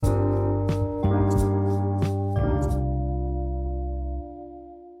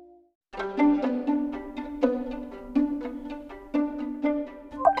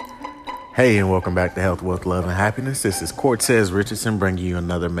Hey, and welcome back to Health, Wealth, Love, and Happiness. This is Cortez Richardson bringing you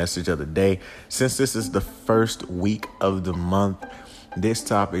another message of the day. Since this is the first week of the month, this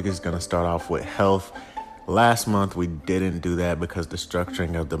topic is going to start off with health. Last month, we didn't do that because the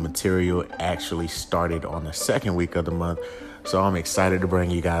structuring of the material actually started on the second week of the month. So I'm excited to bring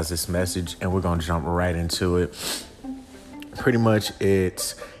you guys this message, and we're going to jump right into it. Pretty much,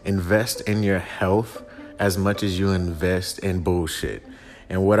 it's invest in your health as much as you invest in bullshit.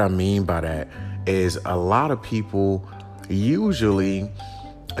 And what I mean by that is a lot of people usually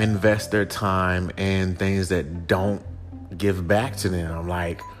invest their time in things that don't give back to them,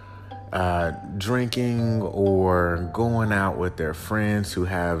 like drinking or going out with their friends who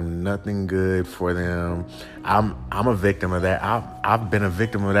have nothing good for them. I'm a victim of that. I've been a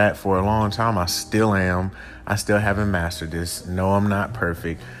victim of that for a long time. I still am. I still haven't mastered this. No, I'm not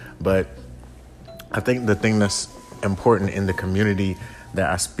perfect. But I think the thing that's important in the community that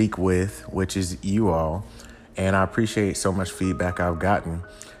I speak with, which is you all, and I appreciate so much feedback I've gotten.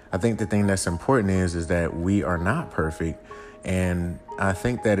 I think the thing that's important is that we are not perfect. And I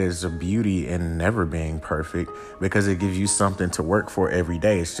think that is a beauty in never being perfect because it gives you something to work for every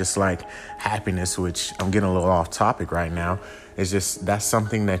day. It's just like happiness, which I'm getting a little off topic right now. It's just that's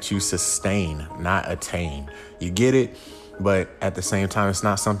something that you sustain, not attain. You get it? But at the same time, it's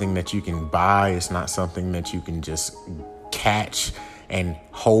not something that you can buy. It's not something that you can just catch and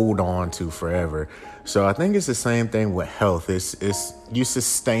hold on to forever. So I think it's the same thing with health. It's you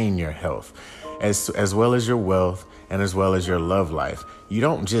sustain your health as well as your wealth and as well as your love life. You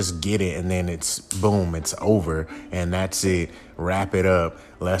don't just get it and then it's boom, it's over and that's it. Wrap it up.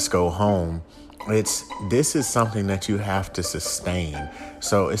 Let's go home. This is something that you have to sustain.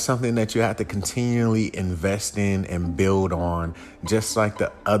 So it's something that you have to continually invest in and build on, just like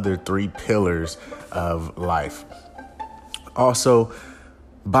the other three pillars of life. Also,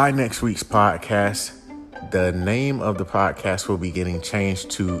 by next week's podcast, the name of the podcast will be getting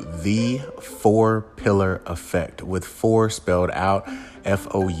changed to The 4-Pillar Effect, with 4 spelled out,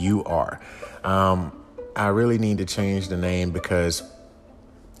 F-O-U-R. I really need to change the name because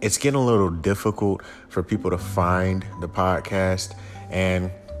it's getting a little difficult for people to find the podcast,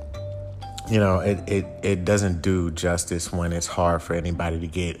 and you know, it doesn't do justice when it's hard for anybody to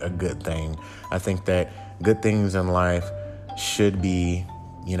get a good thing. I think that good things in life should be,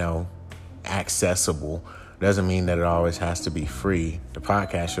 accessible. Doesn't mean that it always has to be free. The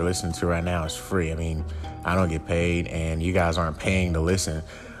podcast you're listening to right now is free. I mean, I don't get paid and you guys aren't paying to listen.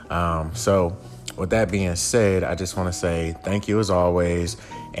 So with that being said, I just want to say thank you as always.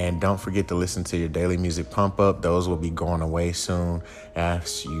 And don't forget to listen to your daily music pump up. Those will be going away soon,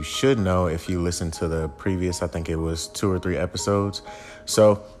 as you should know if you listen to the previous, I think it was 2 or 3 episodes.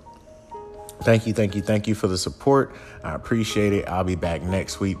 So thank you for the support. I appreciate it. I'll be back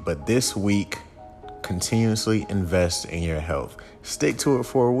next week. But this week, continuously invest in your health. Stick to it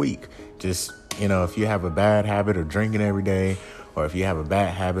for a week. Just, if you have a bad habit of drinking every day, or if you have a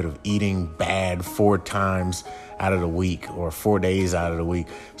bad habit of eating bad 4 times out of the week or 4 days out of the week,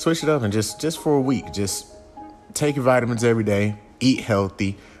 switch it up and just for a week, just take your vitamins every day, eat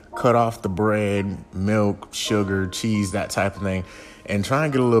healthy, cut off the bread, milk, sugar, cheese, that type of thing, and try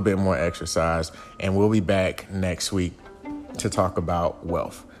and get a little bit more exercise. And we'll be back next week to talk about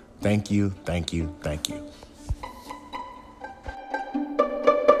wealth. Thank you.